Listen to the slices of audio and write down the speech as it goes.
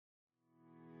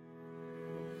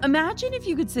Imagine if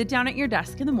you could sit down at your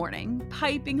desk in the morning,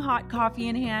 piping hot coffee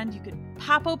in hand. You could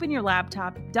pop open your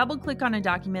laptop, double click on a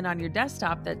document on your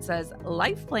desktop that says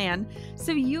Life Plan,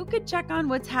 so you could check on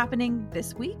what's happening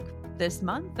this week, this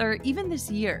month, or even this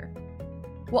year.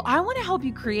 Well, I want to help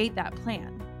you create that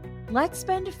plan. Let's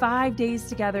spend 5 days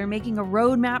together making a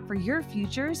roadmap for your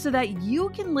future so that you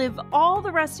can live all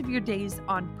the rest of your days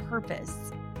on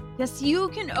purpose. Yes, you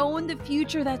can own the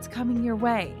future that's coming your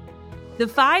way. The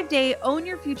 5-day Own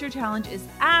Your Future Challenge is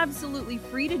absolutely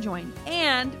free to join,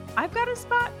 and I've got a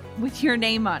spot with your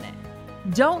name on it.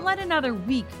 Don't let another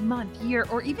week, month, year,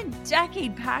 or even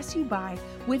decade pass you by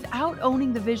without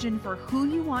owning the vision for who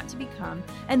you want to become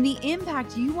and the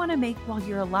impact you want to make while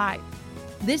you're alive.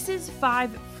 This is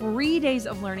 5 free days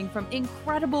of learning from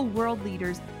incredible world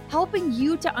leaders, helping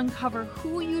you to uncover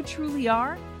who you truly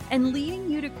are and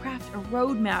leading you to craft a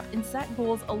roadmap and set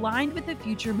goals aligned with the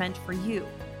future meant for you.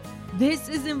 This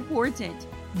is important.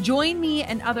 Join me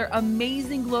and other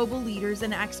amazing global leaders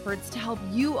and experts to help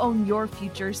you own your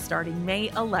future starting May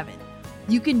 11th.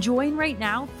 You can join right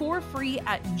now for free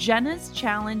at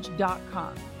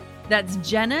jennaschallenge.com. That's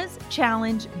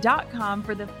jennaschallenge.com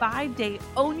for the 5-day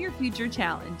Own Your Future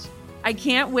Challenge. I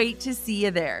can't wait to see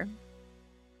you there.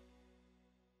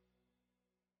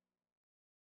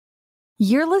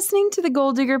 You're listening to the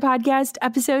Goal Digger Podcast,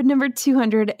 episode number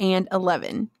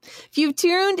 211. If you've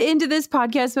tuned into this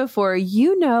podcast before,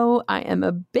 you know I am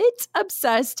a bit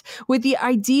obsessed with the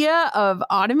idea of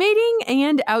automating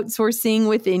and outsourcing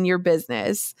within your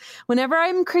business. Whenever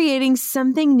I'm creating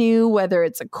something new, whether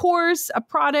it's a course, a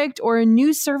product, or a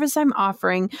new service I'm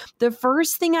offering, the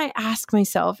first thing I ask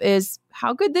myself is,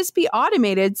 how could this be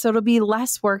automated so it'll be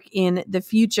less work in the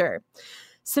future?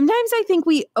 Sometimes I think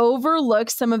we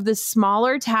overlook some of the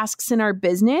smaller tasks in our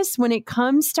business when it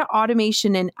comes to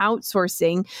automation and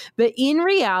outsourcing. But in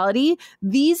reality,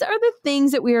 these are the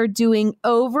things that we are doing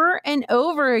over and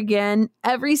over again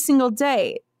every single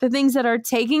day. The things that are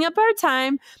taking up our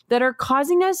time, that are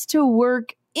causing us to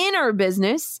work in our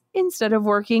business instead of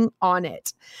working on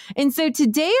it. And so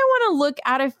today I want to look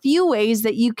at a few ways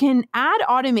that you can add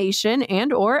automation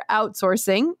and or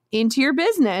outsourcing into your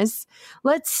business.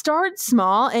 Let's start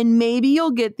small and maybe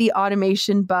you'll get the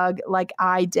automation bug like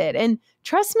I did. And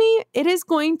trust me, it is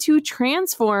going to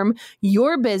transform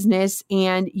your business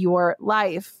and your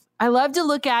life. I love to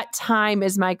look at time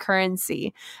as my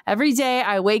currency. Every day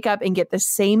I wake up and get the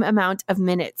same amount of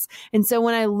minutes. And so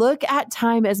when I look at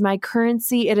time as my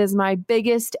currency, it is my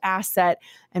biggest asset.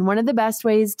 And one of the best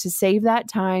ways to save that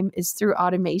time is through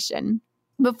automation.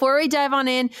 Before we dive on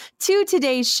in to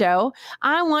today's show,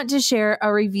 I want to share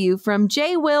a review from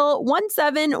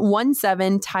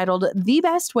JWill1717 titled The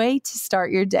Best Way to Start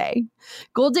Your Day.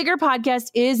 Goal Digger Podcast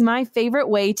is my favorite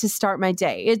way to start my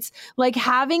day. It's like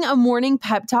having a morning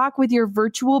pep talk with your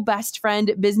virtual best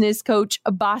friend, business coach,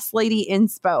 boss lady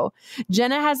inspo.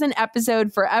 Jenna has an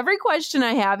episode for every question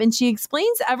I have, and she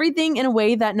explains everything in a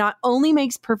way that not only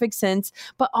makes perfect sense,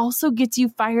 but also gets you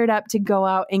fired up to go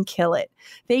out and kill it.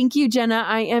 Thank you, Jenna.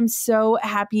 I am so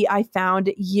happy I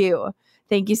found you.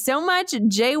 Thank you so much,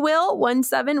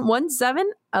 JWill1717.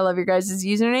 I love your guys'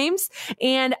 usernames,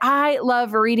 and I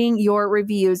love reading your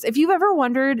reviews. If you've ever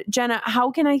wondered, Jenna,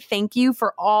 how can I thank you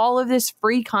for all of this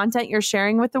free content you're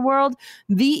sharing with the world?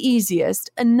 The easiest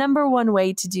and number one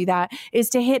way to do that is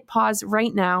to hit pause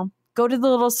right now. Go to the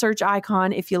little search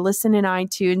icon if you listen in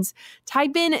iTunes,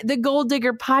 type in the Goal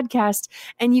Digger Podcast,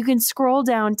 and you can scroll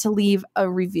down to leave a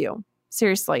review.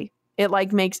 Seriously, it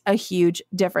makes a huge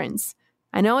difference.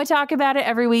 I know I talk about it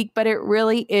every week, but it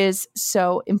really is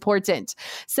so important.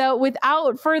 So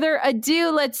without further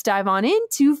ado, let's dive on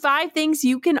into 5 things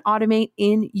you can automate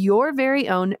in your very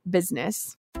own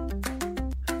business.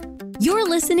 You're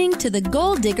listening to the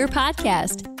Goal Digger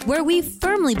Podcast, where we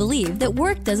firmly believe that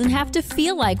work doesn't have to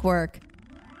feel like work.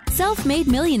 Self-made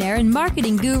millionaire and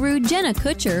marketing guru Jenna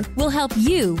Kutcher will help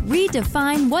you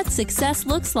redefine what success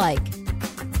looks like.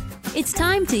 It's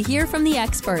time to hear from the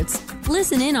experts,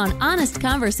 listen in on honest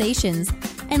conversations,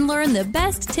 and learn the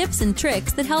best tips and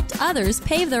tricks that helped others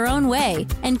pave their own way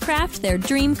and craft their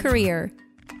dream career.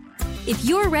 If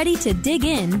you're ready to dig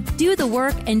in, do the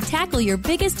work, and tackle your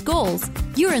biggest goals,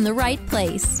 you're in the right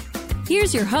place.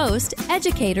 Here's your host,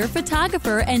 educator,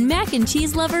 photographer, and mac and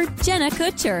cheese lover, Jenna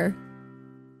Kutcher.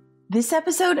 This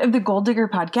episode of the Goal Digger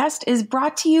Podcast is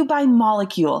brought to you by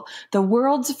Molekule, the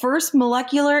world's first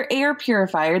molecular air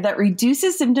purifier that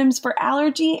reduces symptoms for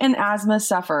allergy and asthma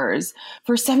sufferers.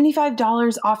 For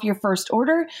 $75 off your first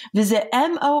order, visit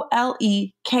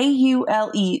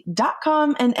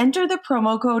molekule.com and enter the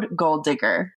promo code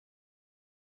GOALDIGGER.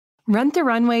 Rent the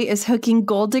Runway is hooking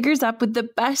Goal Diggers up with the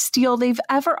best deal they've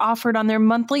ever offered on their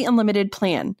monthly unlimited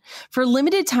plan. For a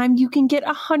limited time, you can get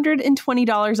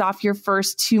 $120 off your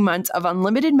first 2 months of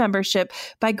unlimited membership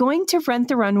by going to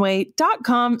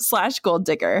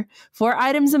renttherunway.com/goaldigger. 4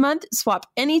 items a month, swap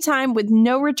anytime with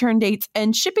no return dates,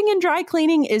 and shipping and dry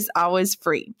cleaning is always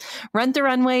free.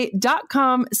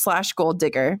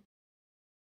 renttherunway.com/goaldigger.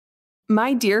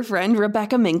 My dear friend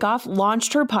Rebecca Minkoff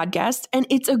launched her podcast, and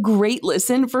it's a great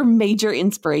listen for major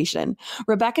inspiration.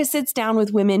 Rebecca sits down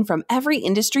with women from every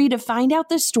industry to find out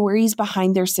the stories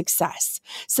behind their success.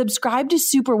 Subscribe to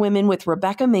Superwomen with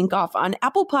Rebecca Minkoff on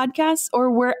Apple Podcasts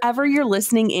or wherever you're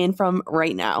listening in from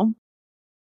right now.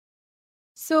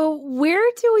 So where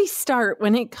do we start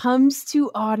when it comes to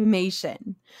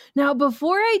automation? Now,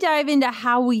 before I dive into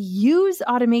how we use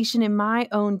automation in my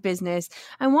own business,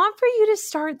 I want for you to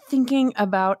start thinking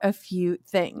about a few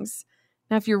things.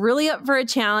 Now, if you're really up for a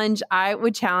challenge, I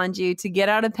would challenge you to get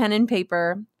out a pen and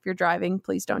paper. If you're driving,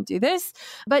 please don't do this,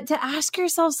 but to ask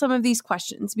yourself some of these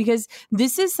questions, because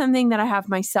this is something that I have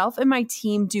myself and my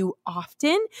team do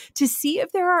often to see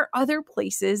if there are other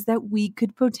places that we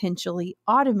could potentially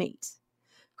automate.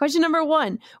 Question number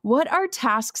 1, what are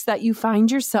tasks that you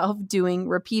find yourself doing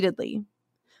repeatedly?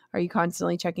 Are you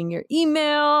constantly checking your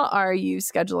email? Are you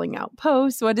scheduling out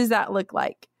posts? What does that look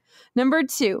like? Number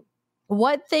 2,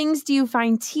 what things do you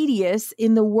find tedious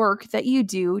in the work that you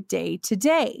do day to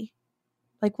day?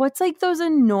 Like, what's like those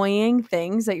annoying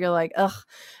things that you're like, ugh,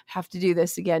 I have to do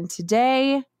this again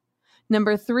today?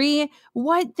 Number 3,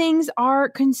 what things are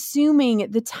consuming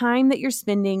the time that you're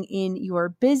spending in your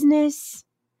business?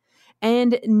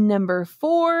 And number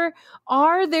 4,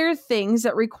 are there things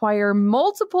that require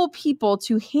multiple people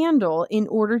to handle in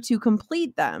order to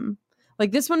complete them?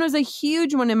 Like, this one was a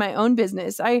huge one in my own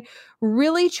business. I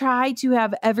really try to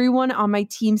have everyone on my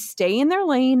team stay in their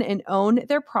lane and own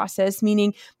their process,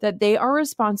 meaning that they are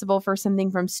responsible for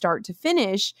something from start to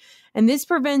finish. And this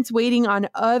prevents waiting on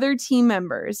other team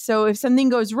members. So if something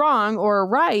goes wrong or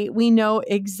right, we know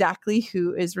exactly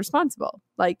who is responsible.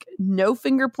 Like, no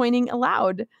finger pointing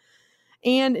allowed.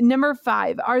 And number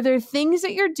 5, are there things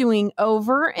that you're doing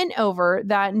over and over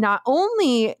that not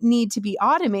only need to be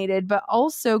automated, but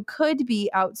also could be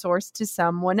outsourced to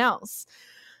someone else?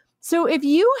 So if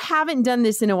you haven't done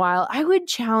this in a while, I would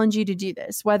challenge you to do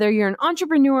this. Whether you're an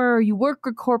entrepreneur or you work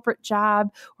a corporate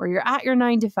job or you're at your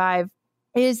 9 to 5,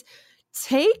 is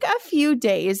take a few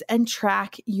days and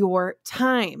track your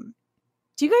time.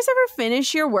 Do you guys ever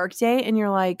finish your workday and you're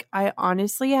like, I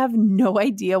honestly have no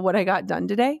idea what I got done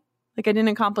today? Like, I didn't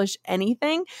accomplish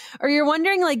anything? Or you're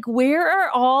wondering, like, where are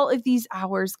all of these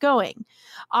hours going?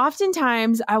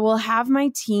 Oftentimes, I will have my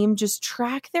team just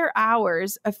track their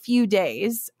hours a few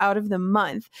days out of the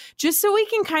month, just so we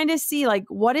can kind of see, like,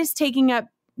 what is taking up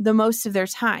the most of their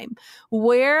time?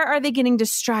 Where are they getting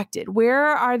distracted? Where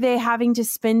are they having to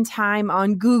spend time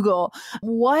on Google?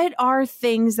 What are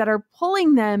things that are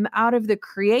pulling them out of the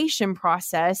creation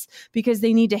process because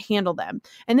they need to handle them?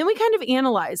 And then we kind of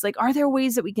analyze, like, are there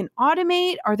ways that we can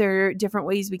automate? Are there different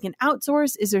ways we can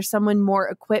outsource? Is there someone more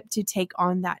equipped to take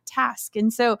on that task?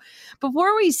 And so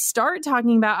before we start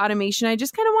talking about automation, I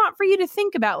just kind of want for you to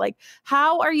think about, like,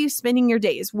 how are you spending your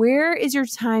days? Where is your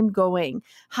time going?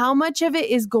 How much of it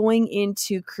is going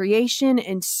into creation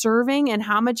and serving, and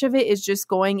how much of it is just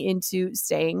going into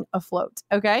staying afloat?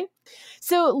 Okay.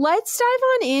 So let's dive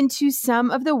on into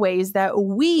some of the ways that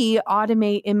we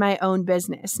automate in my own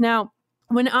business. Now,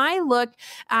 when I look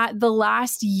at the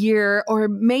last year or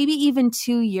maybe even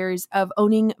 2 years of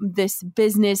owning this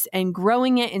business and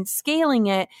growing it and scaling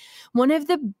it, one of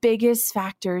the biggest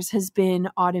factors has been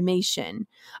automation.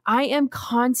 I am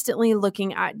constantly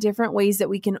looking at different ways that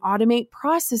we can automate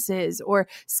processes or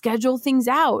schedule things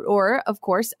out or, of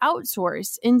course,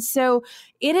 outsource. And so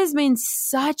it has been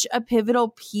such a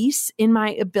pivotal piece in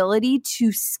my ability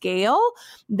to scale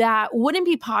that wouldn't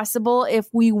be possible if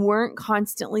we weren't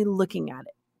constantly looking at it.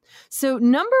 So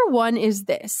number 1 is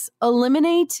this: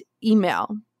 eliminate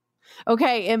email.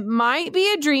 Okay, it might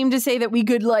be a dream to say that we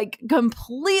could like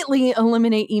completely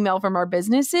eliminate email from our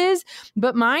businesses,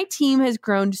 but my team has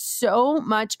grown so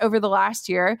much over the last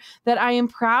year that I am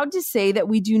proud to say that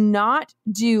we do not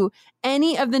do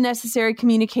any of the necessary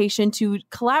communication to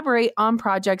collaborate on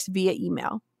projects via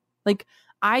email. Like,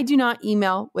 I do not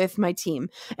email with my team.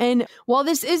 And while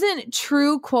this isn't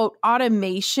true, quote,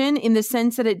 automation in the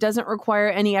sense that it doesn't require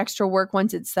any extra work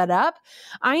once it's set up,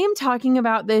 I am talking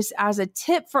about this as a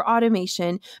tip for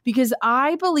automation because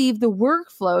I believe the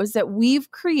workflows that we've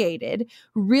created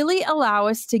really allow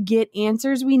us to get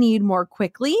answers we need more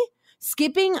quickly,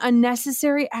 skipping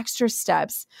unnecessary extra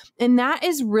steps. And that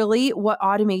is really what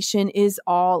automation is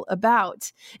all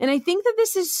about. And I think that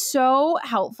this is so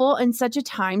helpful and such a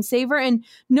time saver. And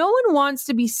no one wants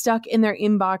to be stuck in their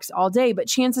inbox all day, but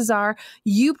chances are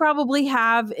you probably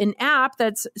have an app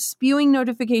that's spewing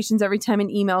notifications every time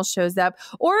an email shows up,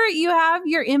 or you have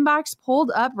your inbox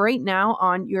pulled up right now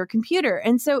on your computer.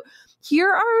 And so here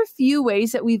are a few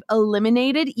ways that we've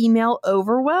eliminated email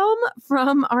overwhelm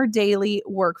from our daily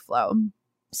workflow.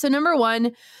 So number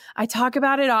one, I talk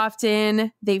about it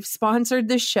often. They've sponsored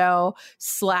the show,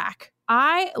 Slack.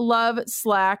 I love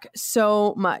Slack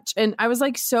so much. And I was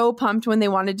like so pumped when they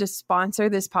wanted to sponsor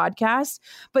this podcast.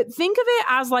 But think of it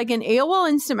as like an AOL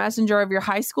Instant Messenger of your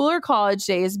high school or college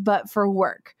days, but for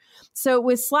work. So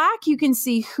with Slack, you can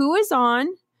see who is on,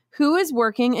 who is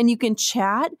working, and you can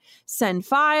chat, send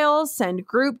files, send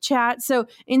group chat. So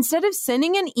instead of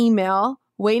sending an email,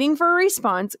 waiting for a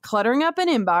response, cluttering up an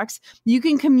inbox, you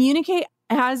can communicate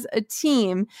as a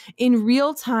team in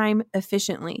real time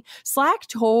efficiently. Slack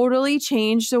totally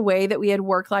changed the way that we had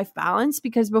work-life balance,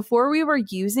 because before we were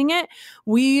using it,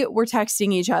 we were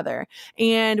texting each other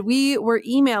and we were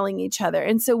emailing each other.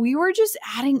 And so we were just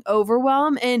adding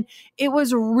overwhelm, and it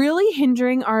was really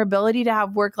hindering our ability to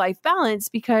have work-life balance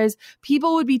because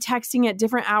people would be texting at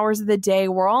different hours of the day.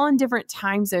 We're all in different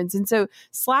time zones. And so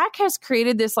Slack has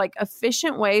created this like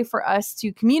efficient way for us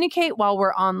to communicate while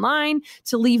we're online,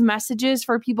 to leave messages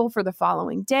for people for the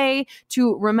following day,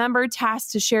 to remember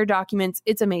tasks, to share documents.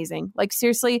 It's amazing. Like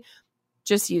seriously,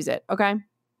 just use it. Okay.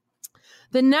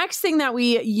 The next thing that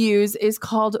we use is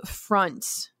called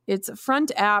Front. It's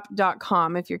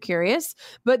frontapp.com if you're curious.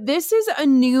 But this is a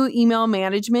new email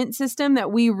management system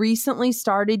that we recently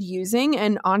started using.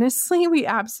 And honestly, we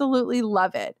absolutely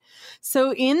love it.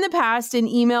 So in the past, an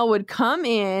email would come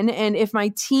in, and if my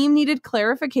team needed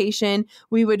clarification,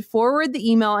 we would forward the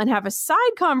email and have a side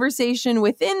conversation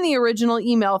within the original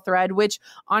email thread, which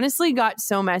honestly got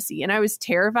so messy. And I was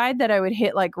terrified that I would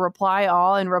hit like reply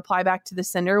all and reply back to the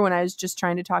sender when I was just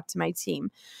trying to talk to my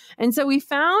team. And so we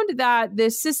found that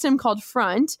this system called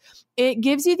Front, it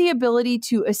gives you the ability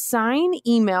to assign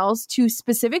emails to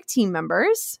specific team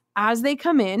members as they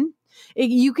come in.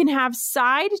 You can have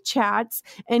side chats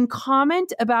and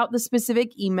comment about the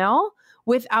specific email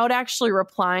without actually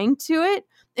replying to it.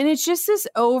 And it's just this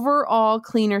overall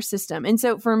cleaner system. And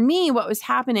so for me, what was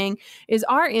happening is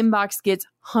our inbox gets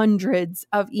hundreds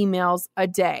of emails a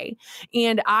day.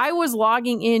 And I was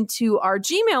logging into our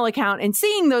Gmail account and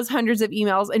seeing those hundreds of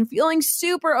emails and feeling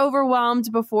super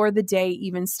overwhelmed before the day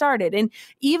even started. And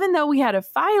even though we had a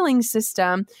filing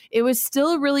system, it was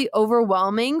still really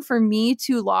overwhelming for me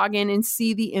to log in and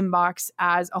see the inbox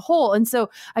as a whole. And so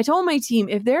I told my team,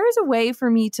 if there is a way for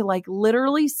me to like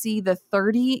literally see the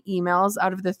 30 emails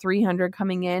out of the 300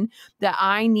 coming in that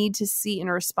I need to see and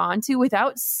respond to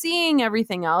without seeing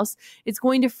everything else, it's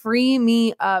going to free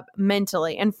me up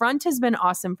mentally. And Front has been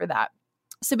awesome for that.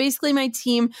 So basically my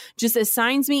team just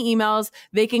assigns me emails.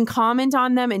 They can comment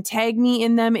on them and tag me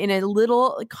in them in a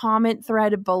little comment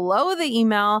thread below the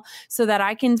email so that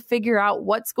I can figure out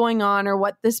what's going on or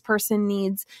what this person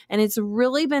needs. And it's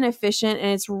really been efficient, and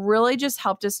it's really just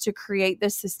helped us to create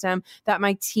this system that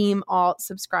my team all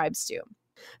subscribes to.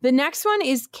 The next one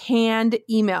is canned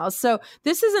emails. So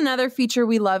this is another feature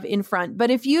we love in Front, but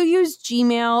if you use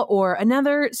Gmail or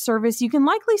another service, you can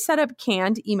likely set up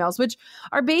canned emails, which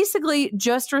are basically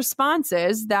just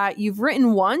responses that you've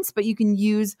written once, but you can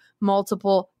use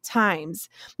multiple times.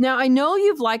 Now, I know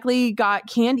you've likely got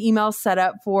canned emails set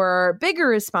up for bigger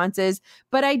responses,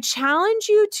 but I challenge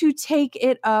you to take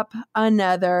it up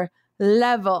another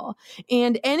level.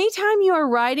 And anytime you are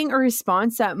writing a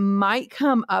response that might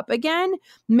come up again,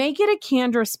 make it a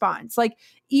canned response. Like,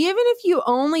 even if you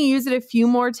only use it a few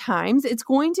more times, it's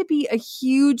going to be a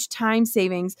huge time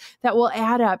savings that will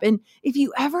add up. And if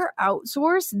you ever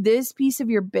outsource this piece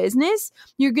of your business,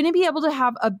 you're going to be able to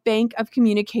have a bank of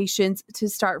communications to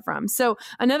start from. So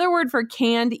another word for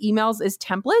canned emails is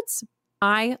templates.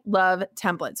 I love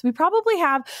templates. We probably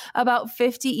have about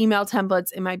 50 email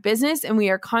templates in my business, and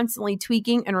we are constantly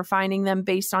tweaking and refining them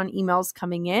based on emails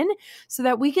coming in so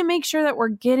that we can make sure that we're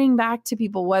getting back to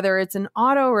people, whether it's an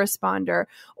autoresponder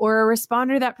or a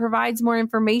responder that provides more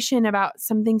information about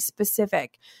something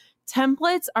specific.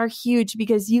 Templates are huge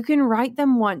because you can write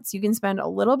them once. You can spend a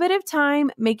little bit of time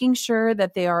making sure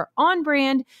that they are on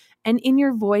brand and in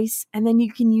your voice, and then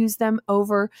you can use them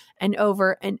over and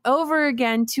over and over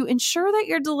again to ensure that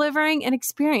you're delivering an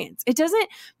experience. It doesn't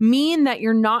mean that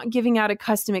you're not giving out a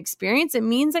custom experience. It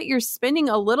means that you're spending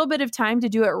a little bit of time to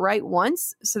do it right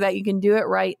once so that you can do it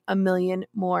right a million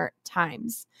more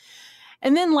times.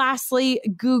 And then lastly,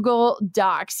 Google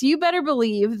Docs. You better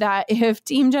believe that if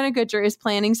Team Jenna Kutcher is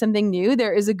planning something new,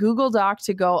 there is a Google Doc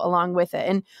to go along with it.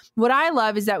 And what I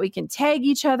love is that we can tag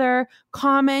each other,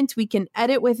 comment, we can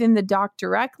edit within the doc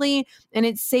directly, and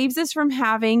it saves us from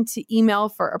having to email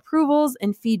for approvals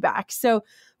and feedback. So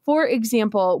for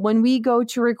example, when we go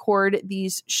to record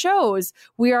these shows,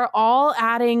 we are all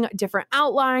adding different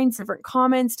outlines, different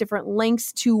comments, different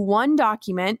links to one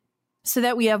document so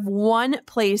that we have one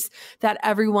place that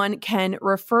everyone can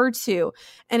refer to.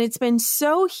 And it's been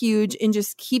so huge in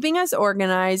just keeping us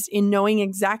organized, in knowing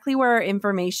exactly where our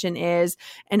information is.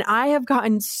 And I have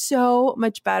gotten so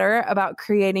much better about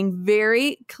creating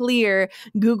very clear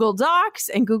Google Docs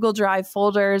and Google Drive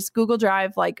folders. Google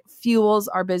Drive fuels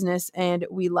our business and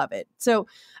we love it. So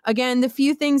again, the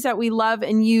few things that we love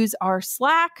and use are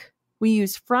Slack. We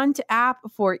use Front App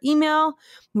for email.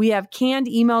 We have canned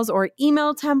emails or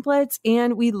email templates,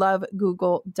 and we love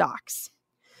Google Docs.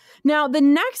 Now, the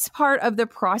next part of the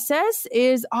process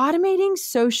is automating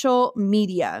social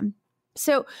media.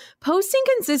 So posting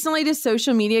consistently to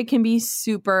social media can be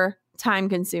super time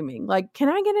consuming. Can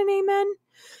I get an amen?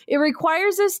 It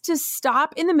requires us to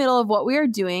stop in the middle of what we are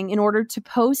doing in order to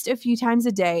post a few times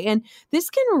a day. And this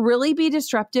can really be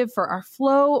disruptive for our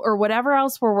flow or whatever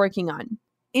else we're working on.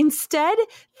 Instead,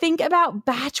 think about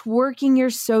batch working your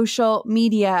social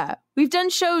media. We've done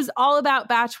shows all about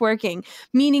batch working,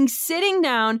 meaning sitting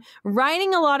down,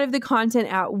 writing a lot of the content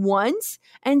at once,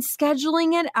 and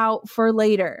scheduling it out for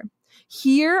later.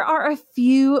 Here are a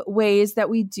few ways that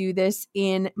we do this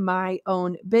in my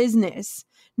own business.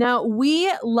 Now, we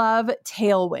love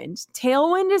Tailwind.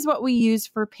 Tailwind is what we use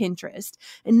for Pinterest.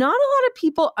 And not a lot of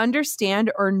people understand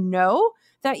or know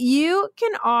that you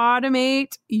can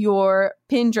automate your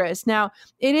Pinterest. Now,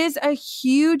 it is a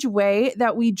huge way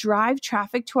that we drive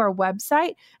traffic to our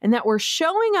website and that we're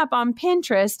showing up on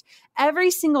Pinterest every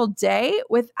single day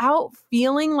without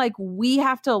feeling like we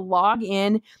have to log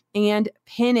in and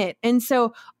pin it. And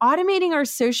so automating our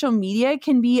social media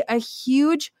can be a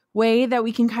huge way that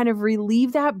we can kind of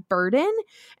relieve that burden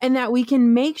and that we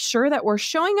can make sure that we're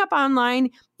showing up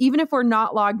online even if we're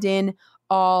not logged in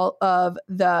all of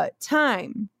the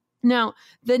time. Now,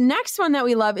 the next one that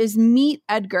we love is Meet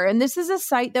Edgar, and this is a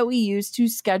site that we use to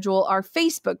schedule our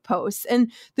Facebook posts. And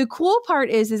the cool part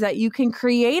is that you can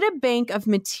create a bank of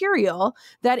material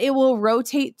that it will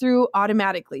rotate through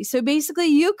automatically. So basically,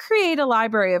 you create a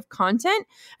library of content,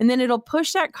 and then it'll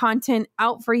push that content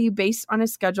out for you based on a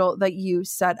schedule that you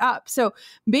set up. So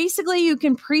basically, you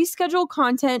can pre-schedule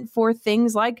content for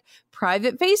things like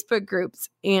private Facebook groups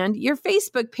and your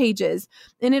Facebook pages.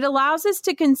 And it allows us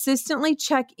to consistently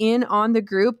check in on the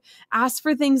group, ask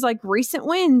for things like recent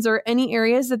wins or any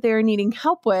areas that they're needing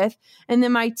help with. And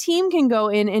then my team can go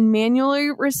in and manually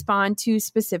respond to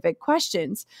specific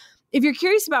questions. If you're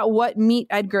curious about what Meet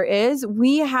Edgar is,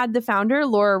 we had the founder,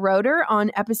 Laura Roeder,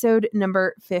 on episode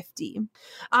number 50.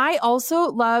 I also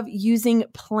love using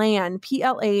Plann,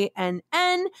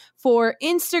 Plann, for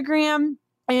Instagram.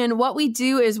 And what we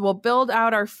do is we'll build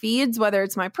out our feeds, whether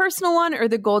it's my personal one or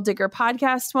the Goal Digger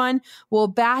podcast one. We'll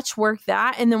batch work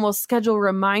that, and then we'll schedule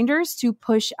reminders to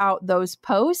push out those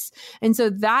posts. And so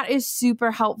that is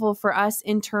super helpful for us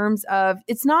in terms of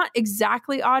it's not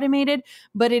exactly automated,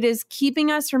 but it is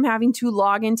keeping us from having to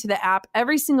log into the app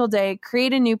every single day,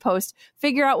 create a new post,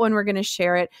 figure out when we're going to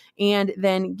share it, and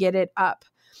then get it up.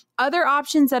 Other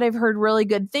options that I've heard really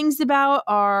good things about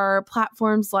are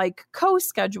platforms like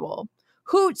CoSchedule,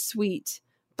 Hootsuite,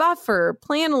 Buffer,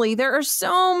 Planoly. There are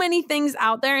so many things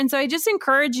out there. And so I just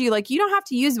encourage you, you don't have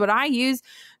to use what I use.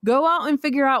 Go out and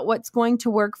figure out what's going to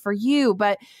work for you.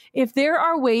 But if there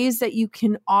are ways that you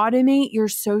can automate your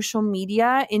social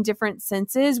media in different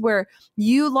senses where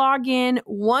you log in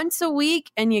once a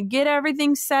week and you get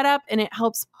everything set up and it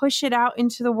helps push it out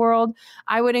into the world,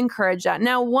 I would encourage that.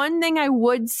 Now, one thing I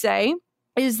would say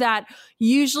is that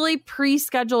usually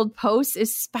pre-scheduled posts,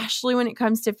 especially when it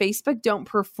comes to Facebook, don't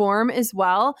perform as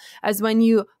well as when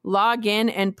you log in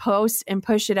and post and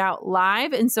push it out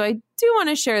live. And so I do want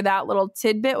to share that little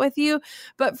tidbit with you.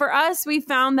 But for us, we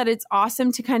found that it's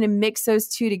awesome to kind of mix those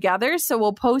two together. So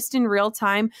we'll post in real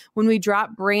time when we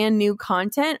drop brand new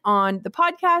content on the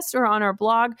podcast or on our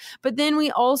blog. But then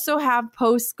we also have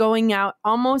posts going out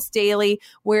almost daily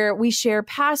where we share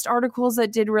past articles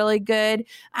that did really good,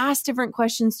 ask different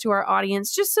questions to our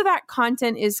audience, just so that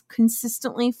content is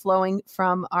consistently flowing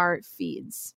from our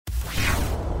feeds.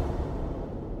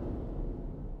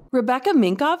 Rebecca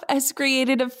Minkoff has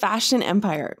created a fashion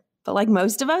empire. But like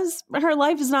most of us, her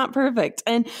life is not perfect,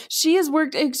 and she has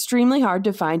worked extremely hard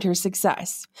to find her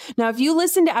success. Now, if you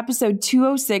listen to episode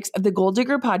 206 of the Goal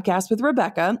Digger podcast with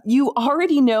Rebecca, you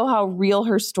already know how real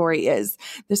her story is.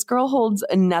 This girl holds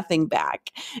nothing back.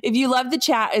 If you love the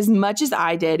chat as much as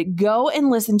I did, go and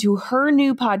listen to her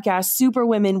new podcast,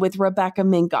 Superwomen with Rebecca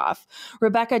Minkoff.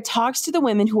 Rebecca talks to the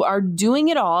women who are doing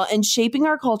it all and shaping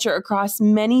our culture across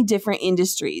many different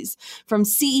industries. From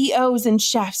CEOs and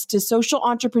chefs to social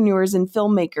entrepreneurs and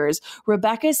filmmakers,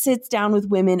 Rebecca sits down with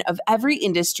women of every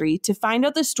industry to find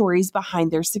out the stories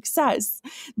behind their success.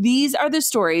 These are the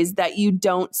stories that you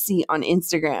don't see on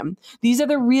Instagram. These are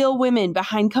the real women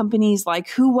behind companies like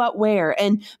Who What Wear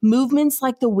and movements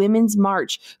like the Women's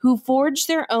March, who forged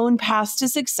their own paths to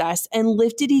success and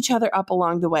lifted each other up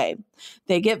along the way.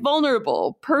 They get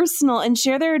vulnerable, personal, and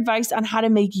share their advice on how to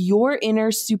make your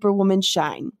inner superwoman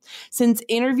shine. Since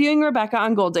interviewing Rebecca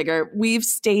on Goal Digger, we've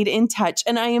stayed in touch,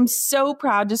 and I am so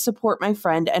proud to support my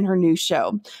friend and her new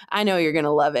show. I know you're going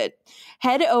to love it.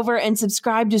 Head over and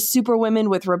subscribe to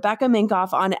Superwomen with Rebecca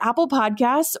Minkoff on Apple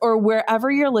Podcasts or wherever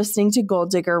you're listening to Goal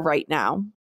Digger right now.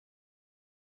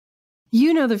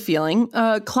 You know the feeling,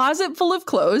 a closet full of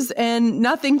clothes and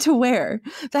nothing to wear.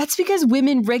 That's because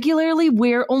women regularly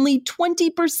wear only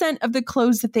 20% of the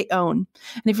clothes that they own.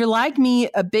 And if you're like me,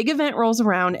 a big event rolls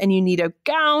around and you need a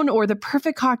gown or the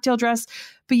perfect cocktail dress,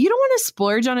 but you don't want to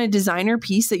splurge on a designer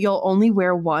piece that you'll only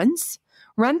wear once.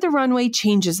 Rent the Runway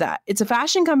changes that. It's a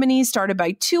fashion company started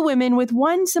by two women with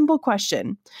one simple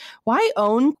question. Why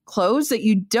own clothes that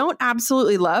you don't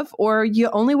absolutely love or you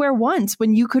only wear once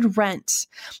when you could rent?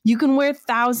 You can wear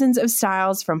thousands of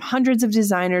styles from hundreds of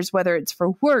designers, whether it's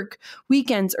for work,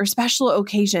 weekends, or special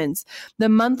occasions. The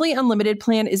monthly unlimited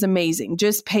plan is amazing.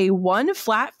 Just pay one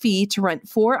flat fee to rent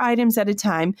 4 items at a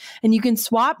time, and you can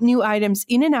swap new items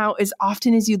in and out as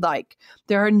often as you'd like.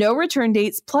 There are no return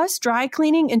dates, plus dry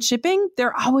cleaning and shipping,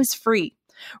 they're always free.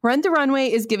 Rent the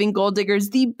Runway is giving Goal Diggers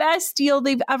the best deal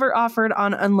they've ever offered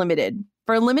on Unlimited.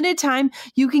 For a limited time,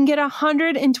 you can get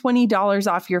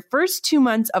 $120 off your first 2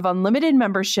 months of unlimited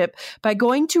membership by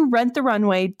going to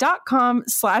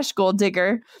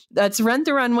renttherunway.com/goaldigger. That's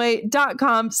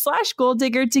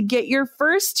renttherunway.com/goaldigger to get your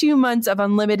first 2 months of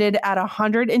unlimited at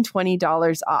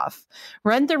 $120 off.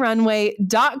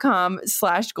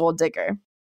 renttherunway.com/goaldigger.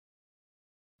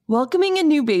 Welcoming a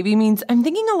new baby means I'm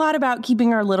thinking a lot about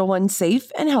keeping our little one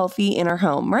safe and healthy in our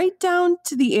home, right down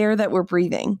to the air that we're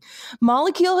breathing.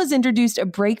 Molecule has introduced a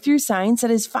breakthrough science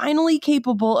that is finally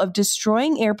capable of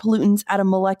destroying air pollutants at a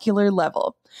molecular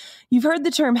level. You've heard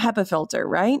the term HEPA filter,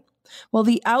 right? Well,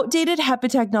 the outdated HEPA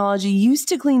technology used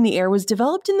to clean the air was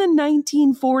developed in the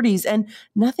 1940s, and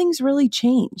nothing's really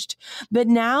changed. But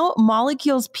now,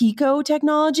 Molecule's PICO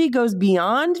technology goes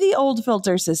beyond the old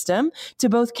filter system to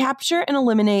both capture and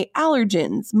eliminate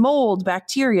allergens, mold,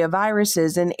 bacteria,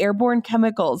 viruses, and airborne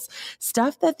chemicals,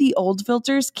 stuff that the old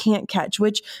filters can't catch,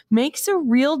 which makes a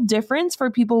real difference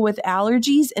for people with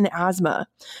allergies and asthma.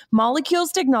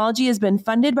 Molecule's technology has been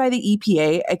funded by the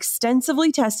EPA,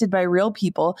 extensively tested by real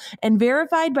people, and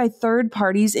verified by third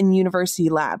parties in university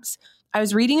labs. I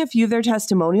was reading a few of their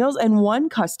testimonials, and one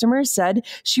customer said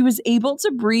she was able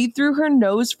to breathe through her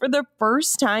nose for the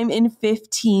first time in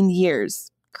 15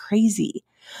 years. Crazy.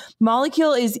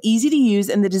 Molecule is easy to use,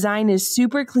 and the design is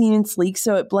super clean and sleek,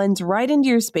 so it blends right into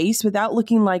your space without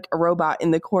looking like a robot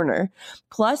in the corner.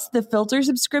 Plus, the filter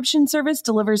subscription service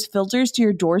delivers filters to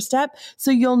your doorstep, so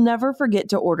you'll never forget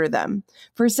to order them.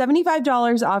 For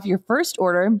 $75 off your first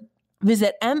order,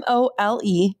 visit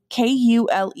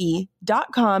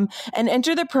molekule.com and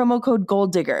enter the promo code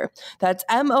GOALDIGGER. That's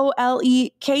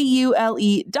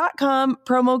molekule.com,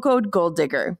 promo code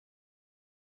GOALDIGGER.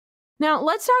 Now,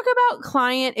 let's talk about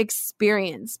client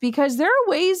experience, because there are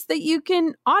ways that you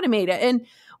can automate it. And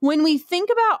when we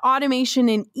think about automation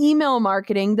in email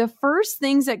marketing, the first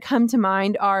things that come to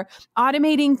mind are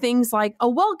automating things like a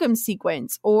welcome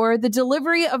sequence or the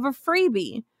delivery of a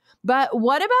freebie. But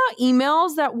what about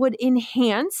emails that would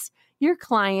enhance your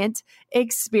client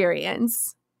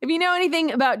experience? If you know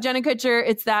anything about Jenna Kutcher,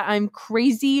 it's that I'm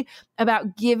crazy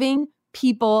about giving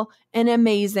people an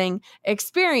amazing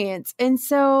experience. And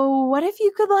so what if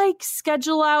you could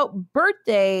schedule out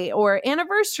birthday or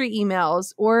anniversary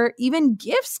emails or even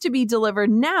gifts to be delivered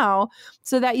now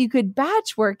so that you could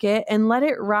batch work it and let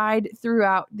it ride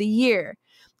throughout the year?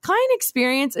 Client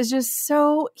experience is just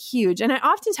so huge. And I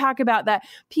often talk about that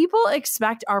people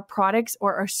expect our products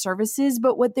or our services,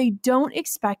 but what they don't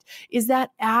expect is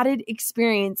that added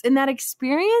experience. And that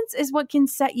experience is what can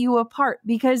set you apart,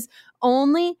 because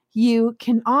only you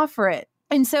can offer it.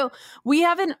 And so we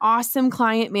have an awesome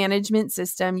client management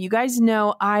system. You guys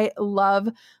know I love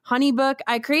HoneyBook.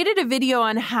 I created a video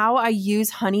on how I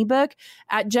use HoneyBook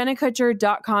at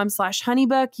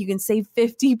jennakutcher.com/HoneyBook. You can save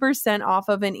 50% off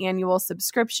of an annual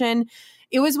subscription.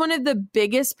 It was one of the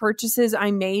biggest purchases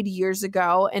I made years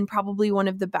ago and probably one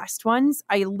of the best ones.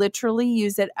 I literally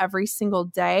use it every single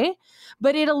day,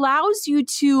 but it allows you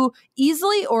to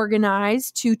easily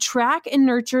organize, to track and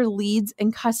nurture leads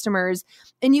and customers.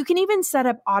 And you can even set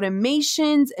up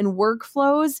automations and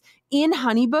workflows in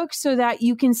HoneyBook so that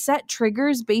you can set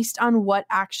triggers based on what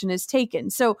action is taken.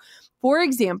 So, for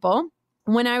example,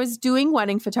 when I was doing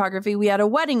wedding photography, we had a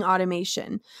wedding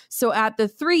automation. So at the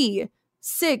 3,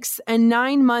 6, and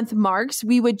 9 month marks,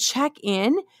 we would check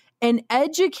in and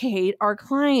educate our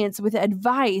clients with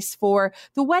advice for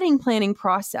the wedding planning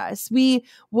process. We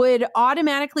would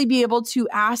automatically be able to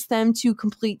ask them to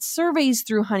complete surveys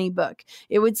through HoneyBook.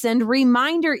 It would send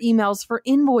reminder emails for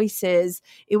invoices.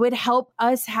 It would help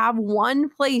us have one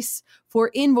place for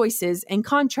invoices and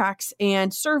contracts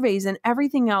and surveys and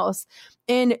everything else.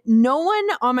 And no one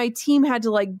on my team had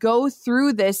to go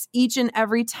through this each and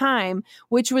every time,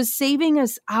 which was saving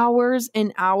us hours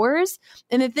and hours.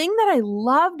 And the thing that I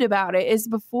loved about it is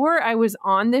before I was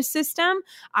on this system,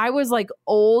 I was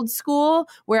old school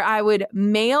where I would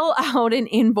mail out an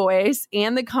invoice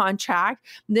and the contract.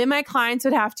 Then my clients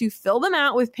would have to fill them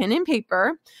out with pen and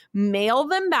paper, mail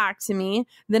them back to me.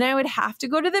 Then I would have to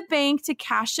go to the bank to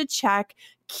cash a check,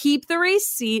 keep the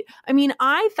receipt. I mean,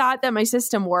 I thought that my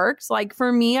system works.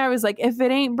 For me, I was if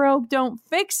it ain't broke, don't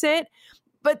fix it.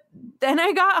 But then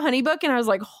I got HoneyBook and I was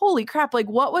like, holy crap,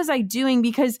 what was I doing?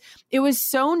 Because it was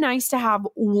so nice to have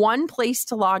one place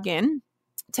to log in,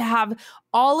 to have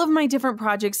all of my different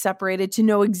projects separated, to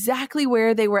know exactly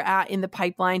where they were at in the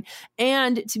pipeline,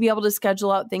 and to be able to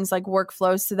schedule out things like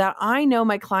workflows so that I know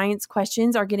my clients'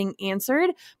 questions are getting answered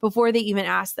before they even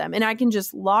ask them. And I can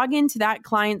just log into that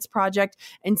client's project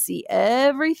and see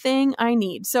everything I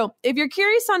need. So if you're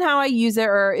curious on how I use it,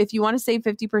 or if you want to save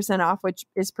 50% off, which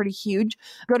is pretty huge,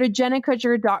 go to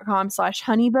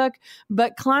jennakutcher.com/HoneyBook.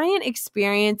 But client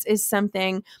experience is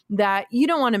something that you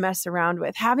don't want to mess around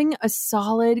with. Having a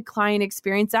solid client experience,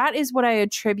 that is what I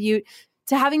attribute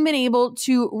to having been able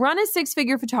to run a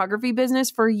 6-figure photography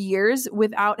business for years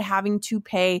without having to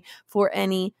pay for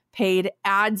any paid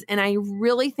ads. And I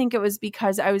really think it was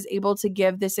because I was able to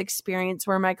give this experience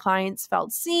where my clients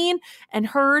felt seen and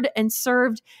heard and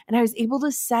served, and I was able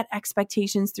to set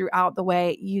expectations throughout the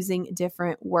way using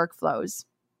different workflows.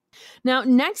 Now,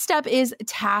 next up is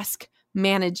task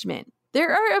management.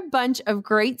 There are a bunch of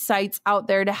great sites out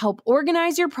there to help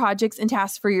organize your projects and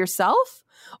tasks for yourself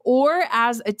or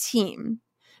as a team.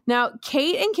 Now,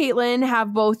 Kate and Caitlin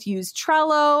have both used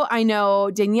Trello. I know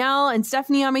Danielle and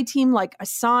Stephanie on my team like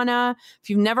Asana.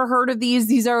 If you've never heard of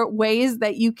these are ways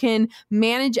that you can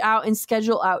manage out and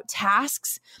schedule out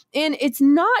tasks. And it's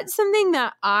not something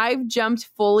that I've jumped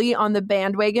fully on the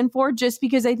bandwagon for, just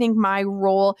because I think my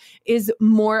role is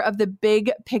more of the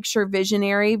big picture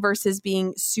visionary versus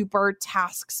being super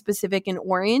task specific and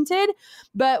oriented.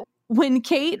 But when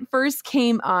Kate first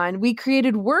came on, we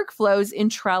created workflows in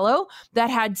Trello that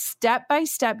had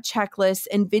step-by-step checklists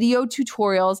and video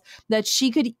tutorials that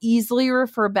she could easily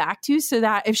refer back to, so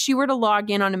that if she were to log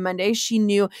in on a Monday, she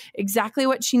knew exactly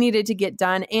what she needed to get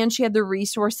done and she had the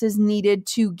resources needed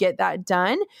to get that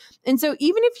done. And so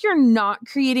even if you're not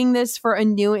creating this for a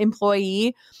new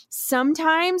employee,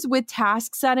 sometimes with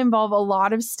tasks that involve a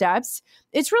lot of steps,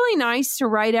 it's really nice to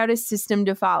write out a system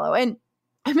to follow. And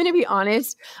I'm going to be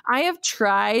honest, I have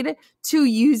tried to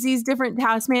use these different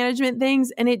task management things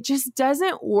and it just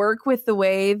doesn't work with the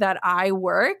way that I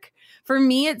work. For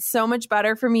me, it's so much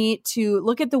better for me to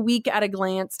look at the week at a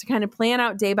glance, to kind of plan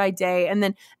out day by day, and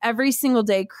then every single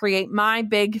day create my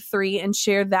big 3 and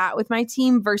share that with my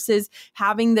team versus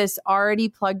having this already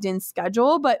plugged in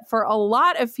schedule. But for a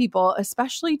lot of people,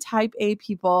 especially type A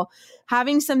people,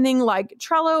 having something like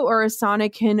Trello or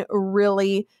Asana can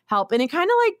really help. And it kind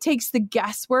of takes the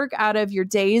guesswork out of your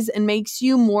days and makes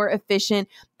you more efficient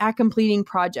at completing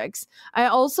projects. I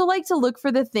also like to look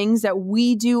for the things that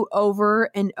we do over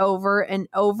and over and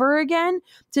over again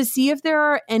to see if there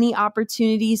are any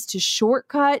opportunities to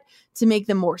shortcut, to make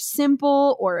them more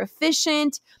simple or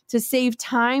efficient, to save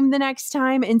time the next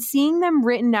time. And seeing them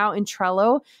written out in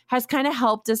Trello has kind of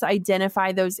helped us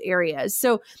identify those areas.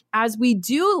 So as we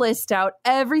do list out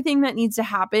everything that needs to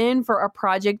happen for a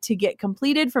project to get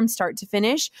completed from start to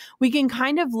finish, we can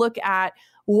kind of look at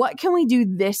what can we do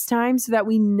this time so that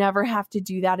we never have to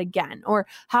do that again? Or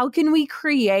how can we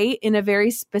create in a very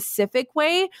specific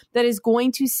way that is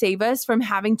going to save us from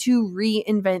having to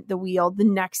reinvent the wheel the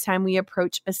next time we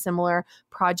approach a similar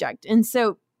project? And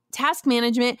so task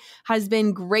management has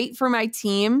been great for my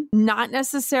team, not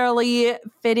necessarily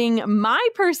fitting my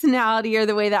personality or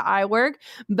the way that I work,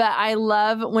 but I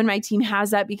love when my team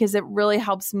has that because it really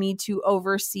helps me to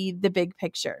oversee the big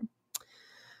picture.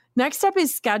 Next up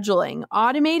is scheduling.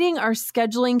 Automating our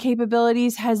scheduling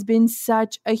capabilities has been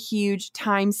such a huge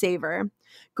time saver.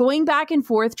 Going back and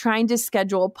forth trying to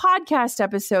schedule podcast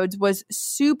episodes was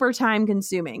super time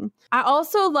consuming. I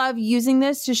also love using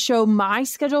this to show my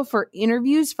schedule for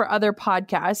interviews for other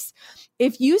podcasts.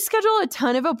 If you schedule a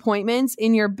ton of appointments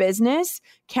in your business,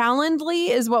 Calendly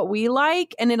is what we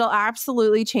like, and it'll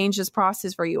absolutely change this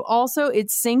process for you. Also, it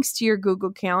syncs to your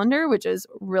Google Calendar, which is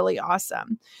really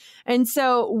awesome. And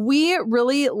so we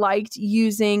really liked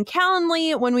using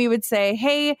Calendly when we would say,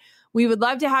 hey, we would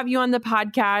love to have you on the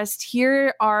podcast.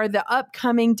 Here are the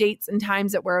upcoming dates and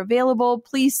times that were available.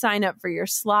 Please sign up for your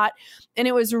slot. And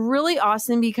it was really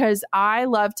awesome because I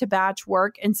love to batch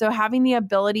work. And so having the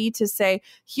ability to say,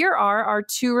 here are our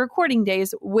 2 recording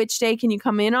days, which day can you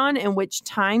come in on and which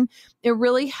time? It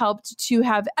really helped to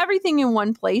have everything in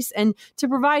one place and to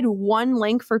provide one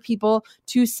link for people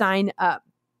to sign up.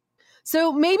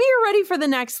 So maybe you're ready for the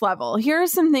next level. Here are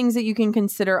some things that you can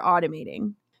consider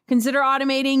automating. Consider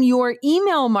automating your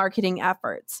email marketing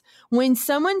efforts. When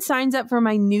someone signs up for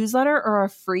my newsletter or a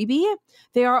freebie,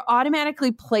 they are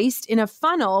automatically placed in a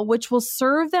funnel, which will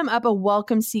serve them up a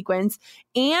welcome sequence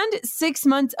and 6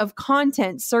 months of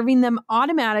content, serving them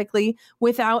automatically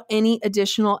without any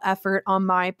additional effort on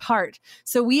my part.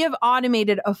 So we have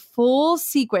automated a full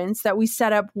sequence that we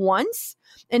set up once,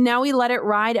 and now we let it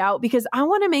ride out because I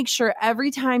want to make sure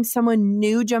every time someone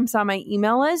new jumps on my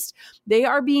email list, they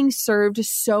are being served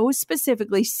so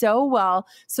specifically, so well,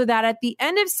 so that at the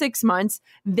end of 6 months,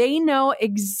 they know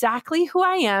exactly who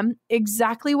I am,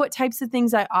 exactly what types of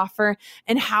things I offer,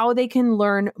 and how they can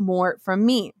learn more from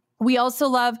me. We also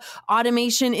love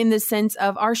automation in the sense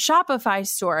of our Shopify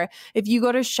store. If you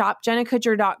go to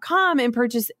shopjennakutcher.com and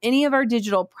purchase any of our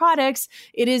digital products,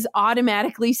 it is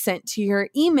automatically sent to your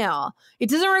email.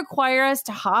 It doesn't require us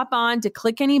to hop on, to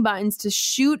click any buttons, to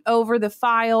shoot over the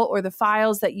file or the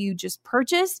files that you just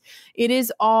purchased. It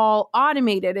is all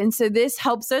automated. And so this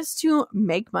helps us to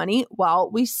make money while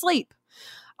we sleep.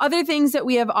 Other things that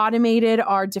we have automated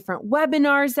are different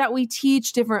webinars that we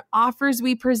teach, different offers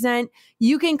we present.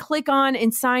 You can click on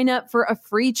and sign up for a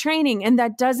free training. And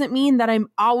that doesn't mean that I'm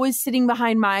always sitting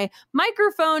behind my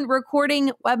microphone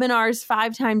recording webinars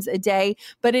 5 times a day,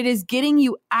 but it is getting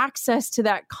you access to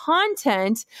that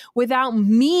content without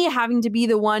me having to be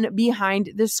the one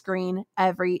behind the screen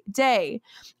every day.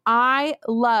 I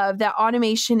love that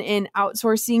automation and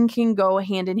outsourcing can go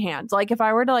hand in hand. Like if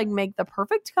I were to make the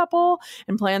perfect couple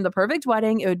and plan the perfect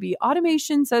wedding, it would be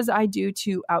automation says I do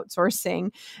to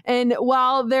outsourcing. And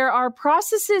while there are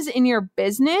processes in your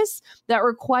business that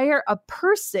require a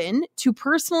person to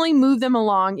personally move them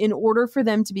along in order for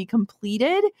them to be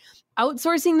completed,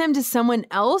 outsourcing them to someone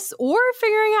else or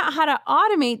figuring out how to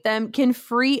automate them can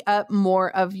free up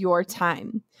more of your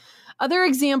time. Other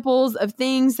examples of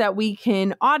things that we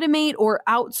can automate or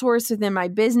outsource within my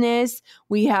business,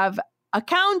 we have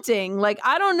accounting.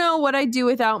 I don't know what I do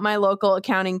without my local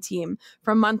accounting team.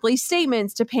 From monthly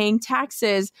statements to paying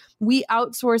taxes, we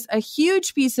outsource a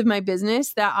huge piece of my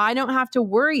business that I don't have to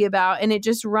worry about, and it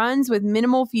just runs with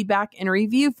minimal feedback and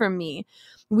review from me.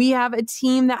 We have a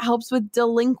team that helps with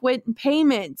delinquent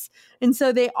payments, and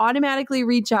so they automatically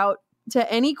reach out to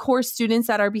any course students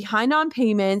that are behind on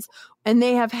payments, and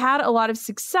they have had a lot of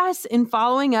success in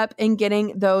following up and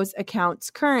getting those accounts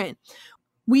current.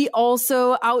 We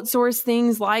also outsource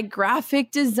things like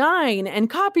graphic design and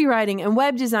copywriting and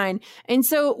web design. And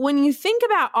so when you think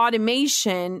about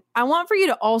automation, I want for you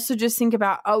to also just think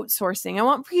about outsourcing. I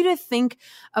want for you to think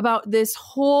about this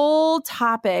whole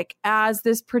topic as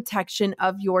this protection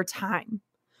of your time.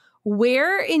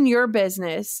 Where in your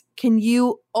business can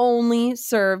you only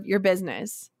serve your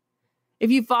business? If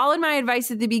you followed my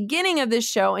advice at the beginning of this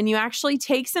show and you actually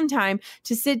take some time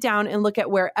to sit down and look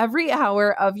at where every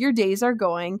hour of your days are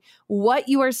going, what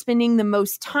you are spending the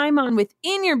most time on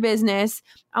within your business,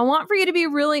 I want for you to be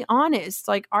really honest.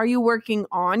 Are you working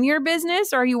on your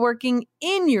business or are you working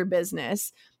in your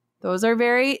business? Those are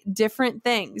very different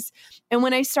things. And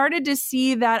when I started to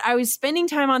see that I was spending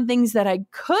time on things that I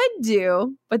could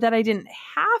do, but that I didn't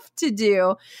have to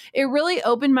do, it really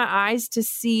opened my eyes to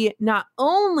see not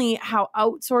only how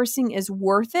outsourcing is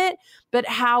worth it, but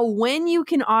how when you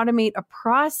can automate a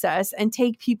process and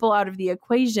take people out of the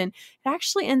equation, it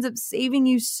actually ends up saving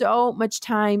you so much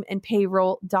time and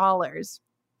payroll dollars.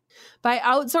 By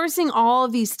outsourcing all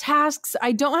of these tasks,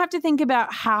 I don't have to think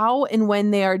about how and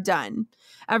when they are done.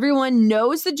 Everyone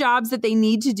knows the jobs that they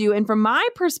need to do. And from my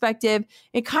perspective,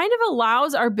 it kind of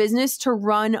allows our business to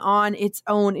run on its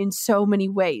own in so many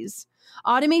ways.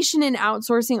 Automation and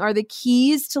outsourcing are the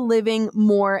keys to living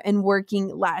more and working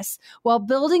less while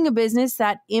building a business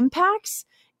that impacts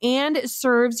and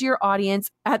serves your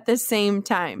audience at the same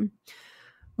time.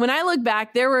 When I look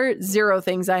back, there were 0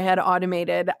 things I had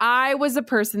automated. I was a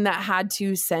person that had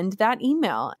to send that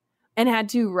email and had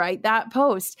to write that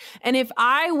post. And if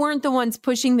I weren't the ones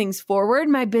pushing things forward,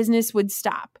 my business would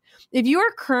stop. If you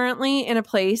are currently in a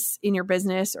place in your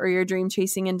business or your dream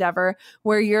chasing endeavor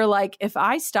where you're like, if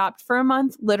I stopped for a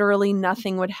month, literally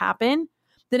nothing would happen,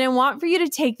 then I want for you to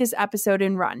take this episode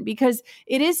and run, because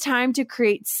it is time to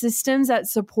create systems that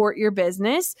support your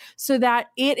business so that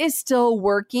it is still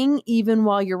working even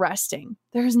while you're resting.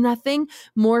 There's nothing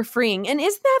more freeing. And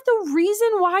isn't that the reason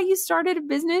why you started a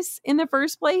business in the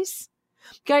first place?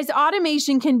 Guys,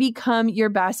 automation can become your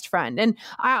best friend. And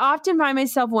I often find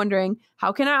myself wondering,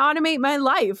 how can I automate my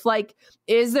life? Like,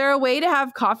 is there a way to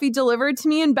have coffee delivered to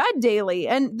me in bed daily?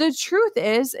 And the truth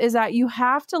is that you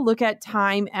have to look at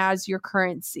time as your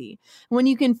currency. When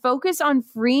you can focus on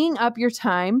freeing up your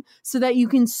time so that you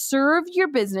can serve your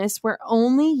business where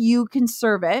only you can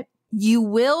serve it, you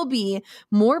will be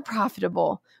more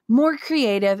profitable, more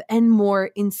creative, and more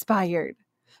inspired.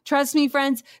 Trust me,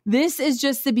 friends, this is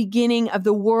just the beginning of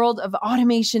the world of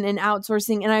automation and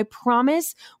outsourcing. And I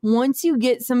promise once you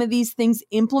get some of these things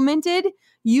implemented,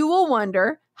 you will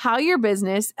wonder how your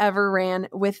business ever ran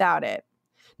without it.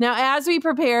 Now, as we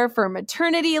prepare for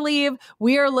maternity leave,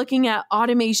 we are looking at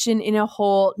automation in a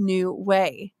whole new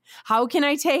way. How can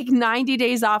I take 90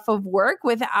 days off of work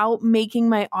without making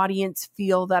my audience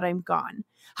feel that I'm gone?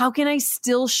 How can I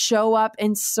still show up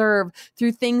and serve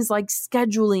through things like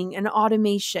scheduling and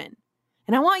automation?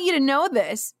 And I want you to know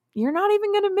this. You're not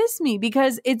even going to miss me,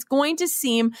 because it's going to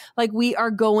seem like we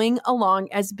are going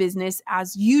along as business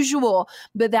as usual.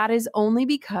 But that is only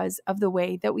because of the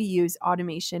way that we use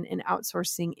automation and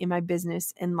outsourcing in my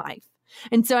business and life.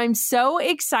 And so I'm so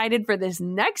excited for this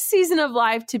next season of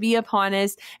life to be upon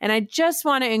us. And I just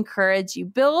want to encourage you,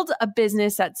 build a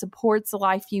business that supports the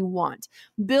life you want.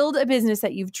 Build a business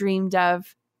that you've dreamed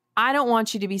of. I don't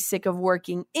want you to be sick of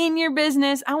working in your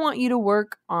business. I want you to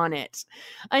work on it.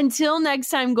 Until next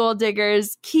time, goal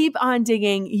diggers, keep on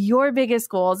digging your biggest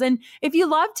goals. And if you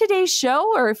love today's show,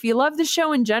 or if you love the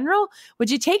show in general, would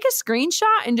you take a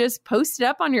screenshot and just post it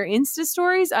up on your Insta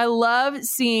stories? I love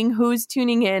seeing who's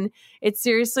tuning in. It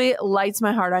seriously lights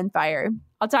my heart on fire.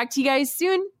 I'll talk to you guys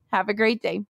soon. Have a great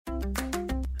day.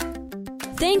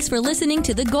 Thanks for listening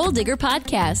to the Goal Digger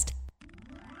Podcast.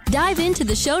 Dive into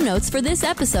the show notes for this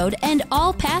episode and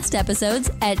all past episodes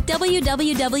at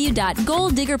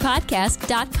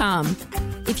www.goaldiggerpodcast.com.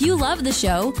 If you love the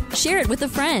show, share it with a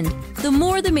friend. The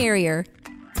more the merrier.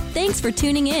 Thanks for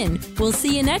tuning in. We'll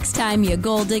see you next time, you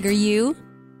goal digger you.